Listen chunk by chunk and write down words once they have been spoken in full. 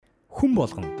Хүн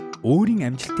болгон өөрийн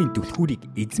амжилтын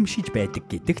түлхүүрийг эзэмшиж байдаг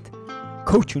гэдэгт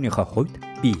коуч өнөөхөө хувьд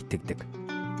би итгэдэг.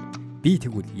 Би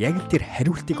тэгвэл яг л тэр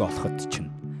хариултыг олоход чинь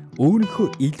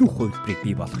өөрийнхөө илүү хувилбарыг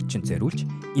бий болгох чинь зориулж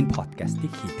энэ подкастыг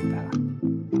хийдэг байгаа.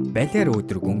 Балиар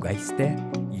өдрөг өнгө аястай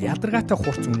ядаргаатай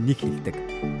хурц үннийг хэлдэг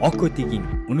Окодигийн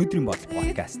өнөөдрийн бодол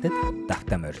подкастад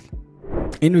давтаа морил.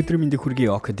 Энэ өдрийн мэндийг хүргэе.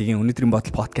 Окодигийн өнөөдрийн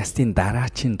бодол подкастын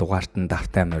дараачийн дугаарт нь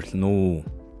давтаа морилно.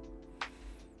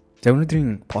 За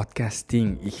өнөөдрийн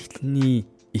подкастын эхлэний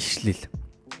ишлэл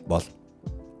бол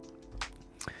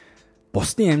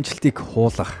бусдын амжилтыг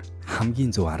хуулах хамгийн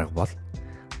зөв арга бол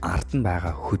ард нь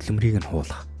байгаа хөдөлмөрийг нь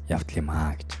хуулах явдал юм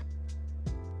аа гэж.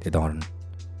 Тэд орно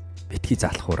битгий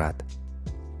залхуураад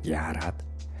яарад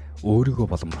өөрийгөө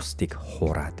болон бусдыг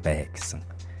хуураад бай гэсэн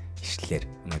ишлэлээр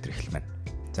өнөөдөр эхэлмээр.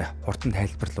 За хурдан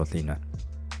тайлбарлал энэ байна.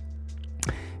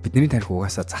 Бидний тарих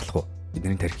угаасаа залхуу.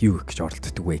 Бидний тарих юу гэж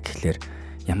оролддог вэ гэхлээр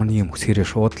ямар нэг юм хүсгэрээ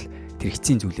шууд л тэр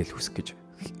эцсийн зүйлээ хүсэх гэж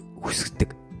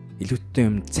хүсдэг. Илүүтэй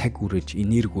юм цаг үрэж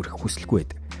энерги өрөх хүсэлгүй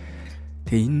байдаг.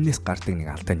 Тэгээ энээс гардаг нэг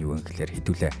алдаа нь юу вэ гэхлээр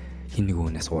хэдүүлээ хин нэг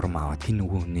хүнээс урам аваад хин нэг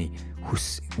хүний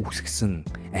үсгсэн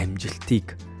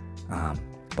амжилтыг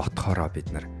бодохороо бид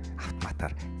нар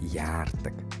автоматар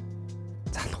яардаг,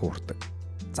 залхуурдаг,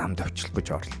 замд очилох гэж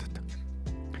оролддог.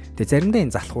 Тэгээ заримдаа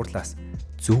энэ залхуурлаас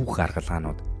зөв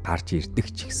гаргалгаанууд гарч ирдэг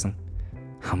ч гэсэн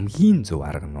хамгийн зөв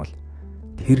арга нь бол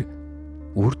тэр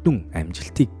үрдүн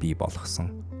амжилтыг бий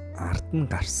болгосон ард нь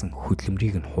гарсан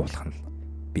хөдөлмөрийг нь хуулах нь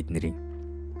бидний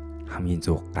хамгийн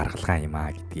зөв гаргалгаа юм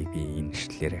аа гэдгийг би энэ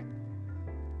ишлэлээр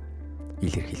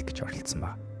илэрхийлэх гэж оролдсон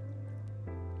ба.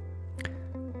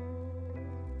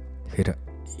 Тэгэхээр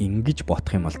ингэж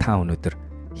бодох юм бол та өнөөдөр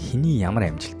хэний ямар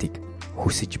амжилтыг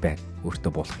хүсэж байна,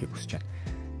 өөртөө болохыг хүсэж байна.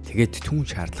 Тэгээд түн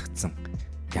шаардлагатсан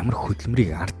ямар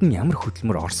хөдөлмөрийг ард нь ямар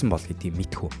хөдөлмөр орсон бол гэдгийг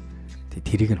мэдэх үү. Тэгээд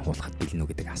тэрийг нь хуулахад бэлэн үү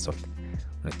гэдэг асуулт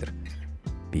өнөөдөр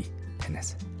би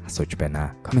танаас асууж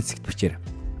байна. Комент секцэд бичээрэй.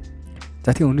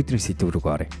 За тэгээ өнөөдрийн сэдв рүү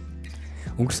оръё.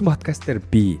 Өнгөрсөн подкаст дээр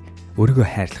би өөрийгөө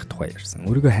хайрлах тухай ярьсан.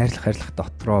 Өөрийгөө хайрлах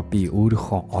дотроо би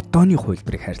өөрийнхөө одооны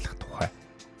хувилбарыг хайрлах тухай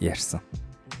ярьсан.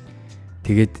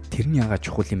 Тэгээд тэрний яагаад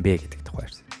чухал юм бэ гэдэг тухай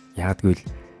ярьсан. Яг гэвэл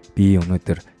би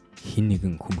өнөөдөр хин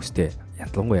нэгэн хүмүүстэй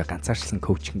ялангуяа ганцаарчлан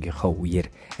коучингийнхаа үеэр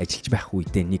ажиллаж байх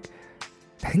үедээ нэг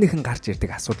дахин гарч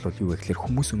ирдэг асуудал бол юу вэ гэхээр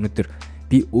хүмүүс өнөөдөр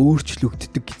би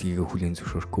өөрчлөгддөг гэдгийг хүлээн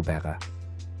зөвшөөрөхгүй байгаа.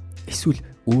 Эсвэл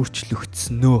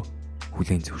өөрчлөгдснөө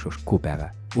хүлээн зөвшөөрөхгүй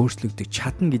байгаа. Өөрчлөгдөж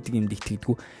чадна гэдэг юмд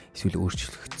итгэдэггүй, эсвэл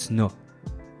өөрчлөгдснөө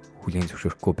хүлээн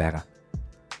зөвшөөрөхгүй байгаа.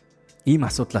 Ийм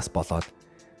асуудлаас болоод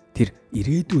тэр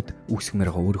ирээдүйд үүсгэмээр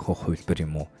байгаа өөрийнхөө хувилбар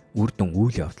юм уу, үр дүн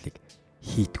үйл явдлыг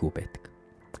хийдгүү байдаг.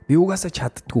 Би угаасаа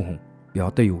чаддгүй хүн. Би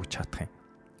одоо юу гэж чадах юм?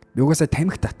 Би угаасаа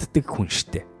тамхи татдаг хүн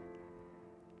штэ.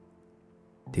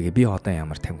 Тэгээ би одоо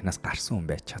ямар тамхинаас гарсан хүн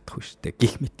байж чадахгүй штэ.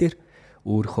 Гэх мэтэр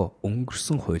өөрийнхөө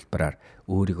өнгөрсөн хувилбараар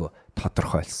өөрийгөө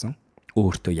тодорхойлсон,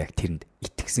 өөртөө яг тэрэнд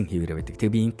итгэсэн хэвээрээ байдаг.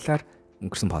 Тэгээ би энэ талаар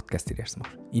өнгөрсөн подкаст дээр ярьсан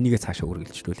байна. Энийгээ цаашаа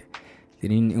үргэлжлүүлээ.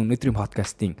 Тэр энэ өнөөдрийн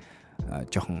подкастын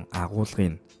жоохон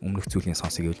агуулгын өмнөх зүйлийн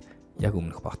сонсох гэвэл яг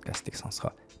өмнөх подкастыг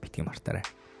сонсгоо битгий мартаарай.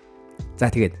 За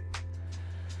тэгээд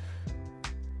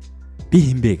би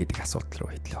хинбэ гэдэг асуудал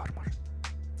руу хэдлээ ормоор.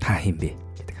 Та хинбэ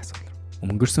гэдэг асуудал руу.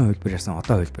 Өнгөрсөн хувилбар ярьсан,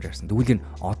 одоо хувилбар ярьсан. Тэгвэл энэ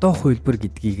одоо хувилбар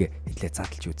гэдгийг хэдлээ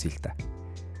задлж үзье л да.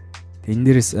 Энэ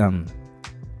дээрээс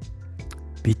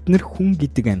бид нар хүн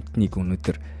гэдэг амьтныг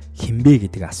өнөөдөр хинбэ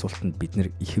гэдэг асуултанд бид нар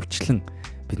ихэвчлэн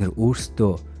бид нар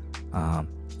өөрсдөө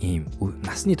ийм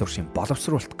насны туршийн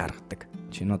боловсруулалт гаргадаг.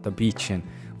 Чинь одоо би жишээ нь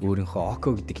өөрийнхөө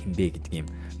Око гэдэг хинбэ гэдэг ийм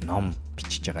ном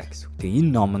бичиж байгаа гэсэн. Тэгээ энэ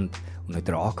номонд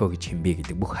өнөөдөр Око гэж хинбэ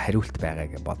гэдэг бүх хариулт байгаа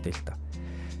гэж бодъё л доо.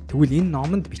 Тэгвэл энэ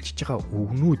номонд бичиж байгаа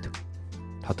үгнүүд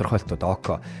тодорхойлтууд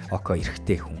Око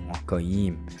эрэгтэй хүн, Око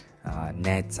ийм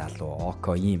найз залуу,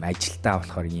 Око ийм ажилтаа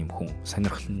болохоор ийм хүн,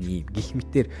 сонирхол нь ийм гэх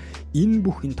мэтэр энэ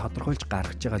бүхэн тодорхойлж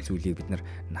гаргаж байгаа зүйлийг бид нар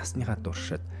насныхаа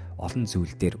туршид олон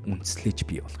зүйл дээр үндэслэж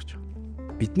бий болгож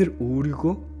байгаа. Бид нар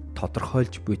өөрийгөө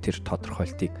тодорхойлж буй тэр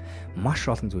тодорхойлтыг маш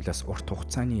олон зүйлээс урт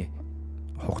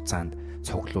хугацаанд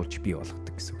цуглуулж бий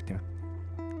болгодог гэсэн үг тийм ээ.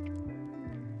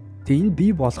 Тэгээ энэ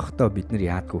бий болгохдоо бид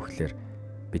нар яадгүй гэхээр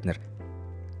бид нар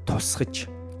тусгаж,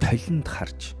 толинд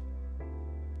харж,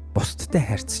 бусдтай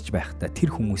харьцаж байхдаа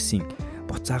тэр хүмүүсийн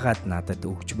буцаагаад надад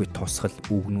өгж буй тусгал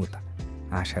үгнүүд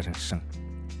ааш хараншин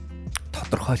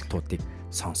тодорхойлтуудыг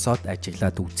сонсоод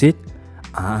ажиглаад үзээд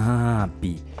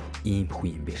би ийм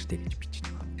хүн юм байна штэ гэж бичиж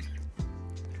байгаа.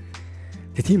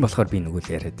 Тэгээ тийм болохоор би нөгөө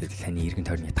л яриад таны эргэн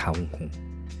тойрны 5 хүн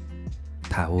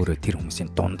та өөрөө тэр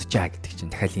хүмүүсийн дунджаа гэдэг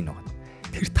чинь дахиад энэ байгаа.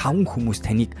 Тэр 5 хүмүүс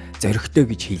таныг зоригтой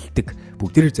гэж хэлдэг.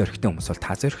 Бүгдээрээ зоригтой хүмүүс бол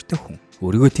та зоригтой хүн.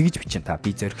 Өөрийгөө тэгж бичин та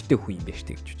би зоригтой хүн юм байна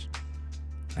штэ гэж.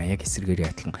 Яг эсрэгээр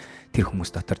яатлан тэр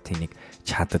хүмүүс дотор тэнийг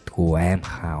чаддгүй,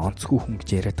 аимхаа, онцгүй хүн гэж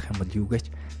яриадах юм бол юу гэж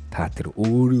та тэр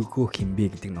өөрийгөө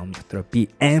хинбэ гэдэг ном дотроо би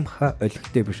аимхаа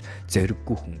олигтой биш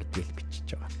зориггүй хүн гэдгийг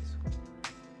бичиж байгаа гэсэн.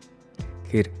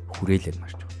 Тэгэхээр хүрээлэл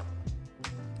марч байгаа.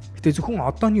 Гэтэ зөвхөн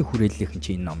одооны хүрээллийнхэн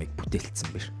чи энэ номыг бүтээлсэн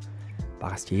биш.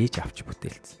 Багаас ч ээж авч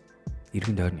бүтээлсэн.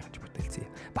 Иргэн тойрны авч бүтээлсэн.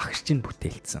 Багш чинь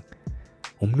бүтээлсэн.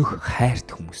 Өмнөх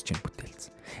хайрт хүмүүс чинь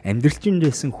бүтээлсэн. Амьдралчин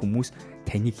байсан хүмүүс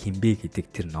таныг хинбэ гэдэг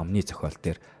тэр номны зохиол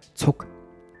дээр цуг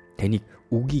таныг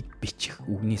үгийг бичих,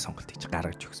 үгний сонголт хийж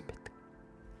гаргаж өгсөн байдаг.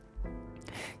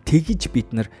 Тэгж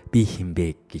бид нар би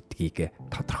хинбэ гэдгийг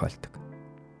тодорхойлдог.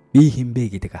 Би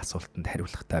хинбэ гэдэг асуултанд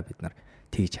хариулахдаа бид нар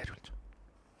тэгж хариулж байгаа.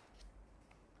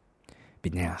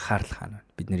 Бидний анхаарал хаана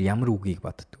вэ? Бид нар ямар үгийг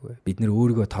боддог вэ? Бид нар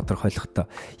өөрийгөө тодорхойлохдоо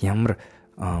ямар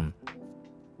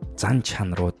зан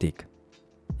чанаруудыг,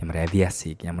 ямар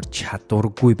авиасыг, ямар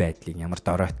чадваргүй байдлыг, ямар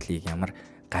дороотлыг, ямар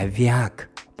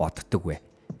гавьяаг боддог вэ?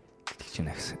 Гэдэг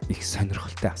чинь их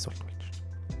сонирхолтой асуулт болж байна.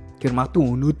 Тэгэхээр магадгүй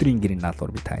өнөөдрийн гэрийн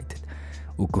даалгавар би та хэдэд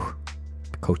өгөх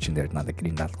коучн дээр надад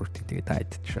гэрийн даалгавар тэгээд та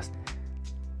хэдэд учраас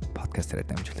подкастаараа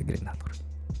дамжуулах гэрийн даалгавар.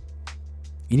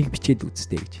 Энийг бичээд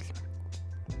үзтээ гэж хэлмээр.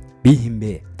 Би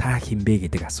хинбэ? Та хинбэ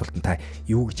гэдэг асуултанд та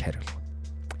юу гэж хариулах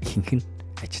вэ? Ихэнх нь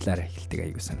ажиллаараа эхэлдэг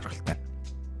аюул сонирхолтой.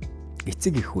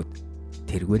 Эцэг эхүүд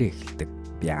тэргээрээ эхэлдэг.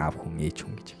 Би аав хүн, ээж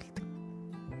хүн гэж эхэлдэг.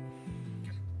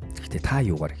 Гэхдээ та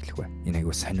юугаар эхлэх вэ? Энэ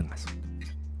аюул сонин асуулт.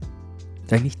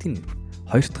 За нэгт нь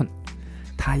хоёр дахь нь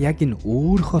та яг энэ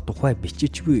өөрийнхөө тухай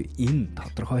бичиж буй энэ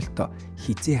тодорхойлолтоо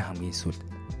хизээ хамгийн сүүлд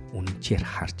үнэнчээр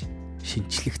харж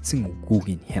шинчлэгдсэн үгүүг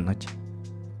нь хянаж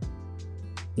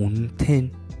үнэнтэй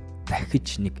нь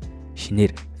дахиж нэг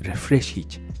шинээр рефреш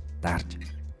хийж дарж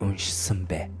уншсан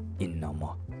бай энэ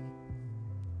номоо.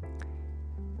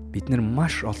 Бид нар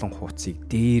маш олон хуудсыг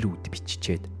дээрүүд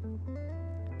биччихэд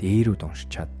дээрүүд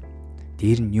уншичаад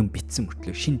дээр нь юм битсэн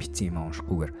мөртлөө шинэ битсэн юм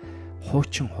уншихгүйгээр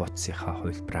хуучин хуудсынхаа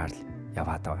хувилбараар л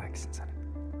яваад байгаа гэсэн санаа.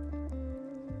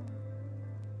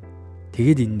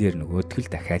 Тэгээд энэ дээр нөгөөдгөл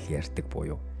дахиад ярьдаг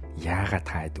буюу яагаад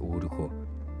таад өөрийгөө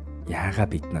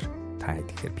яагаад бид нар таад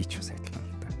гэхээр би ч бас адилхан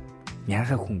л да.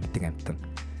 Яагаад хүн гэдэг амьтан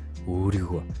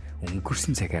өөрийгөө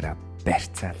өнгөрсөн цагаараа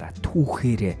барьцаалаад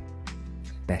түүхээрээ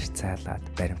барьцаалаад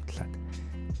баримтлаад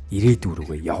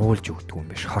ирээдүрүүгээ явуулж өгдөг юм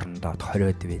биш хорондоо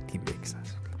хориод байдаг юм бэ гэсэн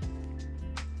асуудал.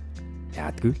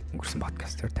 Яадгүй л өнгөрсөн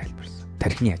подкастаар тайлбарсан.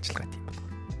 Тархины ажиллагаа тийм байна.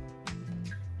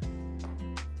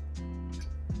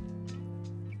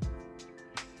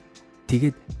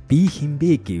 Тэгээд би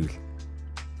хинбэ гэвэл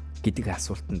гэдэг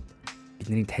асуултанд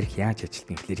бидний тарих яаж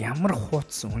ажилтдаг гэхээр ямар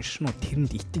хуудас уншнуу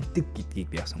тэрэнд итгэдэг гэдгийг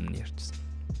би бас өмнө ярьжсэн.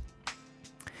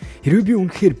 Хэрвээ би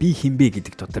үнэхээр би хинбэ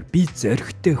гэдэг дотор би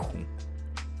зоригтой хүн,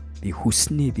 би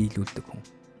хүснээ биелүүлдэг хүн,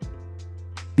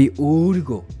 би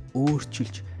өөрийгөө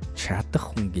өөрчилж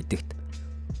чадах хүн гэдэгт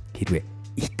хэрвээ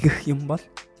итгэх юм бол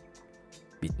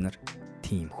бид нар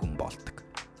тийм хүн болдог.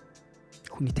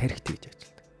 Хүний тарих тэгж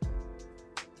ажилтдаг.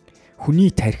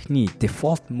 Хүний тархины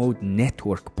default mode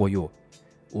network буюу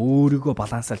өөрийгөө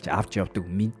балансалж авч явдаг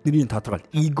мэднэрийн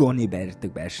тодорхойлолт эгоны байрдаг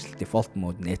байршил default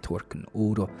mode network нь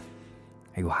өөрөө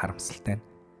аюу харамсалтай нь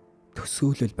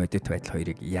төсөөлөл бодит байдал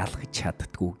хоёрыг ялгаж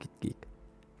чаддаггүй гэдгийг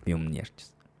би өмнө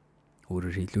ярьжсэн.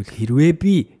 Өөрөөр хэлбэл хэрвээ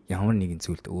би ямар нэгэн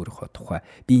зүйлд өөрийнхөө тухай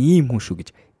би ийм хүн шүү гэж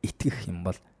итгэх юм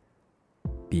бол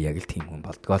би яг л тийм хүн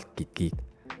болдгоо гэдгийг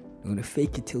нөгөө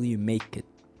fake it till you make it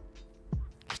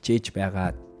хичээж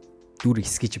байгаа дүр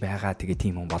эсгэж байгаа тэгээ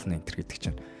тийм хүн болно энэ төр гэдэг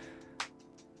чинь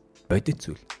бодит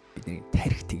зүйл бидний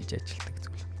тарих тэгж ажилтдаг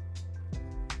зүйл.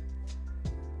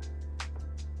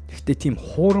 Гэхдээ тийм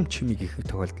хуурамч хэмиг их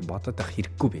тохиолдолд бодоод авах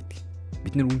хэрэггүй байдаг.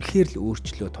 Бид нар үнэхээр л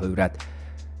өөрчлөөд хувраад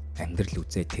амьдрал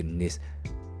үзээ тэрнээс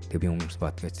тэг би өмнөс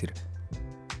бодгоц тэр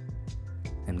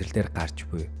амьдрал дээр гарч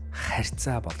буй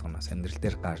харьцаа болгоноос амьдрал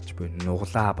дээр гарч буй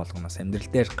нуглаа болгоноос амьдрал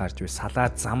дээр гарч буй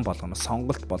салаад зам болгоноос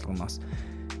сонголт болгоноос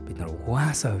бид нар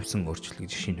угаасаа хувьсан өөрчлөлт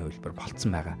гэж шинэ хувилбар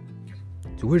болцсон байгаа.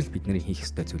 Зүгээр л бидний хийх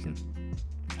ёстой зүйл нь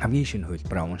хамгийн шинэ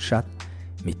хувилбараа уншаад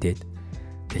мэдээд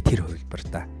тэгээ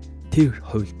тэр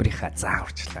хувилбарынхаа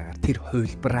зааварчилгаагаар тэр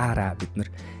хувилбараараа бид нар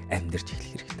амьдарч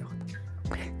эхлэх хэрэгтэй байна.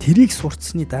 Тэрийг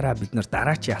сурцсны дараа бид нар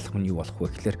дараачийн алхам нь юу болох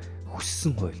вэ гэхээр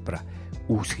хүссэн хувилбараа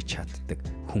үүсгэж чаддаг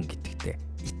хүн гэдэгтээ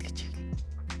итгэж эхэлнэ.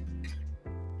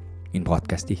 Энэ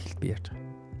подкастыг ихэлт би ярьж байгаа.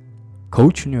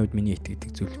 Коучны хувьд миний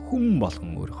итгэдэг зүйл хүн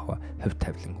болгон өөрийнхөө хувь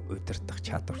тавилан удирдах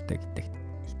чадвартай гэдэгт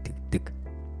итгэдэг.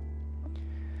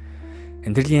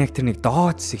 Амьдралын яг тэр нэг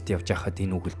доод хэсэгт явж байхад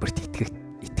энэ өгүүлбэрт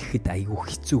итгэхэд айгүй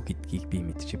хэцүү гэдгийг би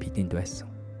мэдчихэ бидэнд байсан.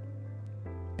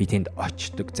 Би тэнд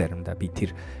очдог заримдаа би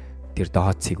тэр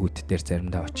доод цэгүүд дээр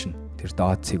заримдаа очино. Тэр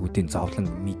доод цэгүүдийн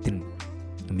зовлон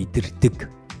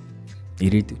мэдэрдэг.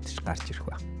 ирээдүйд ч гарч ирэх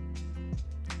байх.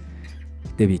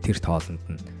 Гэтэ би тэр тоолонд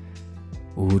нь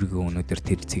өөрийгөө өнөөдөр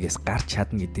тэр цэгээс гарч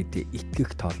чадна гэдэгт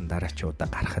итгэх тоолон дараачуудаа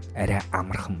гарахад арай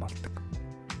амархан болдог.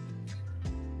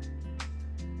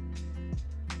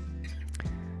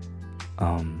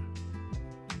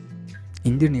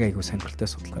 Энэ дэр нэг айгуу сонирхолтой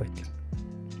судалгаа байдаг.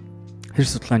 Тэр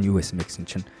судалгаа нь юу байсан бэ гэсэн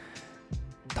чинь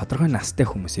тодорхой настай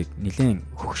хүмүүсийг нэлээд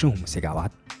хөгшин хүмүүсийг аваад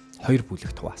хоёр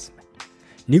бүлэгт хуваасан байна.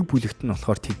 Нэг бүлэгт нь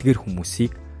болохоор тэдгээр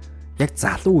хүмүүсийг яг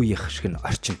залуу үеийнх шиг нь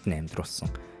орчинд нь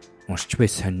амьдруулсан. Уншч бай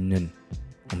сонин нь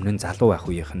өмнө нь залуу байх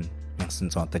үеийнх нь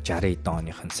 1960-ад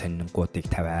оных нь сонингуудыг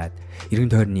тавиад эргэн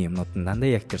тойрны юмнууд нь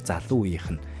дандаа яг тэр залуу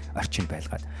үеийнх нь орчинд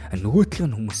байлгаад нөгөөтлөг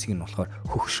нь хүмүүсийг нь болохоор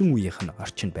хөгшин үеийнх нь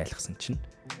орчинд байлгасан чинь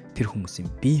тэр хүмүүсийн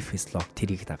бие физиологи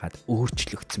тэрийг дагаад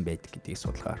өөрчлөгдсөн байдаг гэдгийг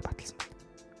судалгаагаар баталсан байна.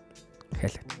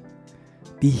 Дахиад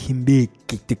би хинбэ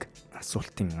гэдэг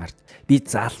асуултын ард би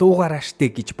залуугаараа штэ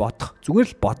гэж бодох, зүгээр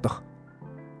л бодох.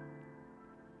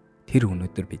 Тэр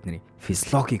өнөөдөр бидний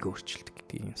физиологийг өөрчилдөг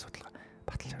гэдгийг энэ судалгаа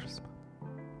баталж харуулсан байна.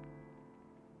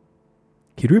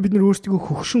 Хэрвээ бид нар өөрсдөө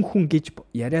хөгшин хүн гэж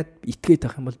яриад итгээд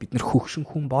байх юм бол бид нар хөгшин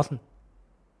хүн болно.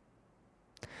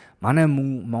 Манай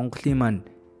Монголын маань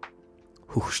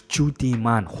хөгшчүүдийн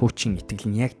маань хуучин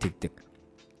итгэл нь яг тэгдэг.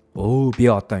 Би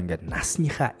одоо ингээд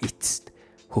насныхаа эцэст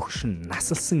хөгшин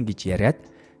насалсан гэж яриад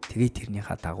тэгээ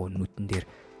тэрнийхээ дагуу нүдэн дээр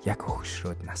яг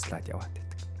хөгшрөөд наслаад яваад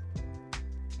байдаг.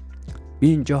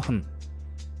 Би энэ жоохон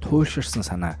туйлширсан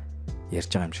санаа ярьж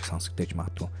байгаа юм шиг сонсогдож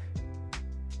магадгүй.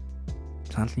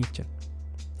 Санал нийлж байна.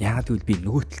 Яагаад гэвэл би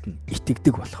нөгөө талд нь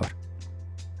итгэдэг болохоор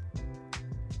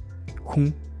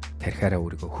хүн тархиараа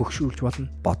өөрийгөө хөгшүүлж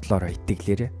болно, бодлороо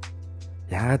итгэлээрээ.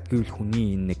 Яагаад гэвэл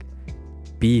хүний энэ нэг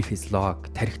бие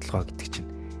физиологи, тархитлагаа гэдэг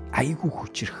чинь айгүй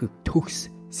хүчрэх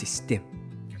төгс систем.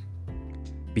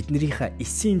 Биднэрийнхээ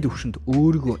эсийн төвшөнд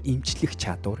өөрийгөө эмчлэх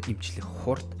чадвар, эмчлэх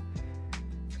хурд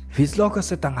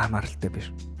физиологоос дан хамааралтай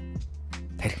биш.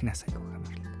 Тархинаас айгүй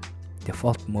хамааралтай.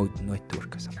 Default mode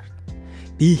network-аас хамааралтай.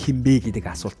 Би хинбэ гэдэг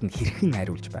асуултанд хэрхэн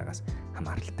хариулж байгаас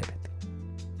хамааралтай байдаг.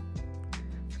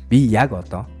 Би яг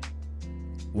одоо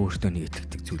өөртөө нэг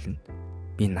итгэдэг зүйл нь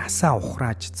би насаа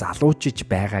ухрааж залуужиж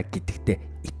байгаа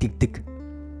гэдэгтээ итгэдэг.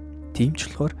 Тийм ч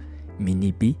болохоор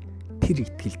миний би тэр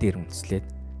итгэл дээр үндэслээд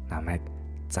намайг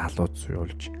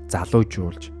залуужуулж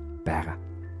байгаа.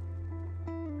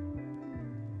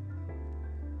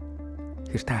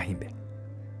 Тэр та хин бэ?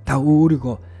 Та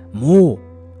өөрийгөө муу,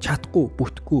 чадахгүй,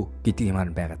 бүтэхгүй гэдэг юмар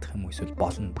байгаад их юм уу? Эсвэл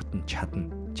болно, бүтэн,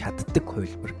 чаддаг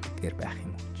хувилбар гэдгээр байх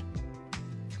юм уу?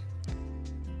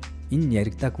 Энэ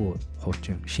яригдаагүй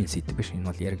хуучин шин сэдв биш.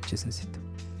 Энэ бол яригдчихсэн сэдв.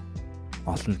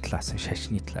 Олон талаас нь,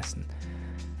 шашны талаас нь,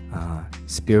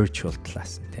 spiritual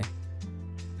талаас нь, тийм.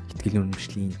 Итгэл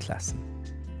үнэмшлийн талаас нь,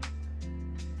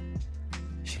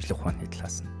 шинжлэх ухааны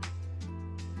талаас нь,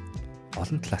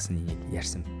 олон талаас нь энийг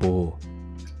ярьсан бөө.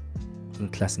 Олон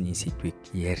талаас нь энэ сэдвийг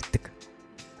ярьдаг.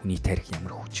 Хүний тарих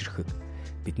ямар хүчрэхэг,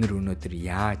 бид нар өнөөдөр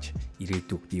яаж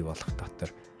ирээдүг бий болох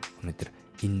дотор өнөөдөр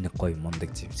энэ нэг гоё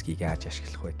мундаг зэвсгийг яаж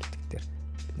ашиглах вэ гэдэг дээр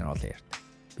бид нар олон ярьдаг.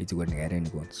 Би зүгээр нэг арай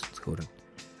нэг өнцгөр нь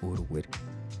өөрөөр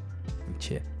юм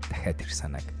чи дахиад их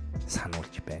санааг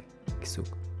сануулж байна гэсэн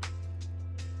үг.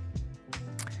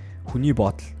 Хүний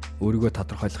бодол, өөрийгөө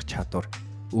тодорхойлох чадвар,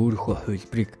 өөрийнхөө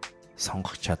хувилбарыг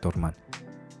сонгох чадвар маань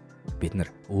бид нар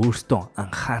өөрсдөө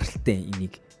анхааралтай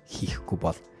энийг хийхгүй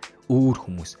бол өөр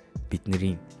хүмүүс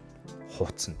бидний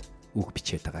хуудсанд үг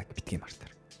бичээд байгааг битгий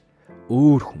мартаар.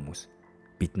 Өөр хүмүүс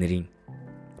бидний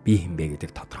би хинбэ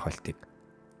гэдэг тодорхойлтыг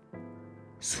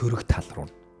сөрөг тал руу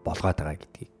болгоод байгаа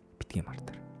гэдгийг битгий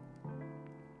мартаар.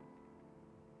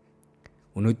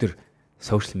 Өнөөдөр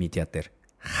сошиал медиа дээр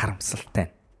харамсалтай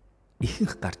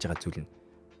ихэнх гарч байгаа зүйл нь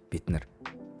бид нар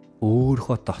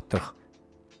өөрийнхөө доторх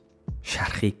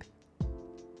шарахыг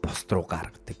бус руу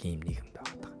гаргадаг юм нийгэмд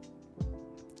байгаа.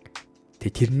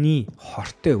 Тэгээ тэрний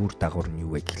хортой үр дагавар нь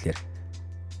юу вэ гэхлээр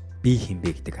би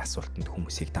хинбэ гэдэг асуултанд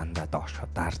хүмүүсийг дандаа доошоо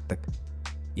даардаг,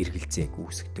 эргэлзээг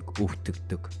үүсгдэг,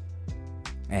 өвтгдөг,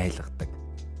 айлгадаг,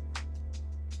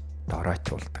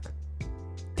 доройтуулдаг.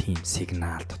 Тийм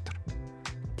сигнал дотор,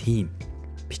 тийм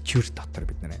бичвэр дотор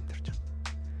бид нар амьдарч байгаа.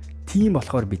 Тийм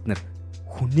болохоор бид нар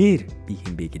хүнээр би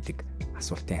хинбэ гэдэг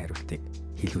асуултын хариултыг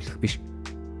хэлүүлэх биш,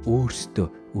 өөрсдөө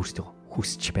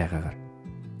хүсэж байгаагаар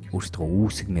өөрсдөө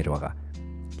үүсгэмээр байгаа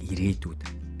ирээдүйд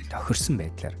тохирсон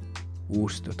байдлаар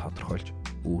өөрсдөө тодорхойлж,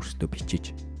 өөрсдөө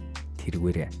бичиж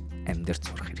тэргээрээ амьдарч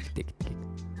сурах хэрэгтэй гэдгийг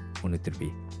өнөөдөр би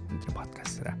өнөөдрийн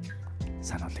подкастаараа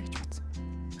сануулъя гэж бодсон.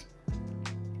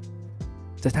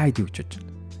 За та хэд юу гэж бодож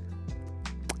байна?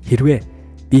 Хэрвээ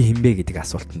би хинбэ гэдэг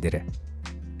асуултан дээр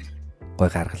гой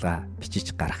гаргалгаа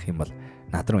бичиж гаргах юм бол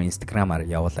над руу инстаграмаар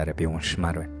явуулаарай, би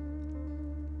уншмаар байна.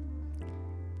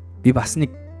 Би бас нэг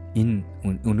энэ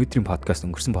өнөөдрийн подкаст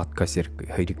өнгөрсөн подкаст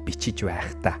хоёрыг бичиж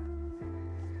байхдаа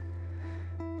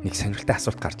нэг сонирхолтой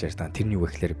асуулт гарч ирж байгаа. Тэр нь юу вэ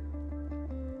гэхээр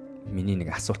миний нэг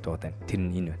асуулт байна. Тэр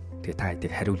нь энэ байна. Тэгээ та хэдийг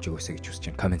хариулж өгөөсэй гэж хүсэж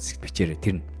байна. Коммент секцэд бичээрэй.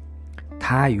 Тэр нь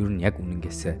та юу нь яг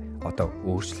үнэнгээсээ одоо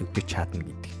өөрчлөгдөж чадна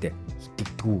гэдэгтээ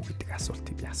итгэдэггүй гэдэг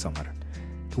асуултыг би асуумаар байна.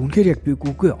 Үнэхээр яг би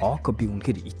үгүй ок би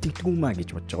үнэхээр итгэдэггүй маа гэж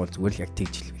бодож байгаа бол зүгээр л яг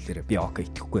тэгж хэлбэлээрээ би ок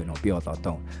итгэхгүй байна уу? Би бол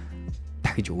одоо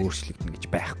дахиж өөрчлөгдөнө гэж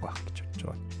байхгүй байх гэж бодож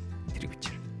байгаа. Тэрийг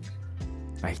бичээр.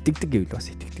 Итгэдэг гэвэл бас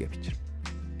итгэдэггээ бичээр.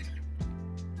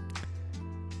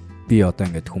 Би одоо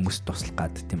ингээд хүмүүст туслах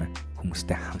гад тийм ээ.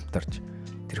 Хүмүүстэй хамтарч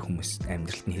тэр хүмүүс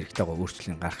амьдралд нь хэрэгтэй байгаа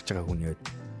өөрчлөлт гаргаж байгаа хүний үед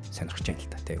сонирхож байна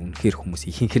л та тийм. Үнэхээр хүмүүс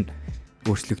ихэнх нь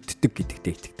өөрчлөгддөг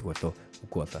гэдэгтээ итгэдэг болов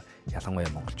үгүй болоо.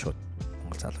 Ялангуяа монголчууд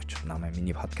залуучууд намайг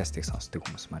миний подкастыг сонсдог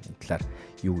хүмүүс маань энэ талаар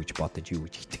юу гэж бодож юу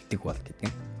гэж итгэдэг бол гэдэг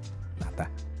нь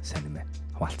надаа сонирм байна.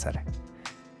 Хуваалцаарай.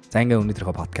 За ингээ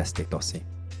өнөөдрийнхөө подкастыг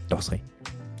дуусгая.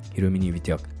 Хэрвээ миний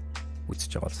видеог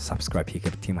үзэж байгаа бол subscribe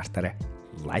хийхээр тийм мартаарай.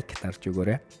 Лайк дарж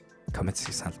өгөөрэй. Коммент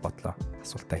хийх санал бодлоо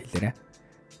асуултаа хэлээрэй.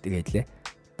 Тэгээд лээ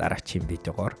дараагийн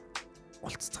видеогоор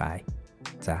уулзцаая.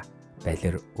 За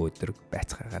баялаар өдрөг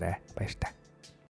байцгаагаарай. Баяр та.